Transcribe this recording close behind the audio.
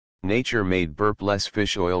Nature-made Burp less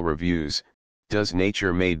fish oil reviews. Does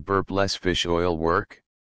nature-made Burp less fish oil work?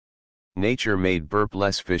 Nature-made Burp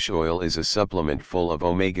less fish oil is a supplement full of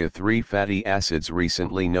omega-3 fatty acids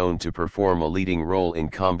recently known to perform a leading role in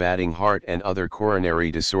combating heart and other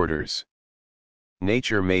coronary disorders.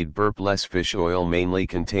 Nature-made Burp less fish oil mainly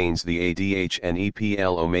contains the ADH and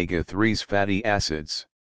EPL omega-3s fatty acids.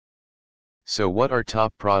 So what are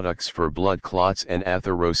top products for blood clots and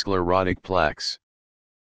atherosclerotic plaques?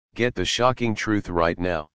 Get the shocking truth right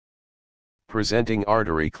now. Presenting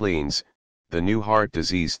ArteryCleanze, the new heart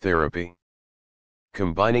disease therapy.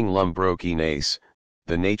 Combining Lumbrokinase,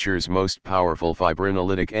 the nature's most powerful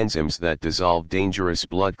fibrinolytic enzymes that dissolve dangerous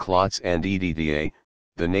blood clots, and EDTA,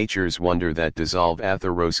 the nature's wonder that dissolve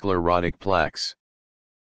atherosclerotic plaques.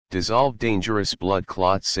 Dissolve dangerous blood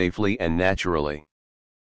clots safely and naturally.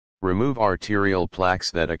 Remove arterial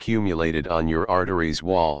plaques that accumulated on your arteries'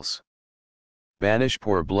 walls. Banish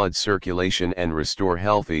poor blood circulation and restore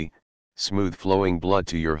healthy, smooth-flowing blood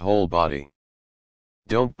to your whole body.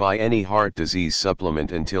 Don't buy any heart disease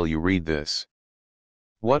supplement until you read this.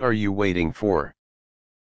 What are you waiting for?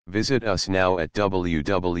 Visit us now at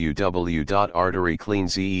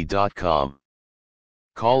www.ArteryCleanze.com.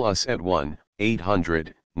 Call us at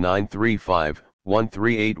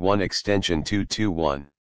 1-800-935-1381 extension 221.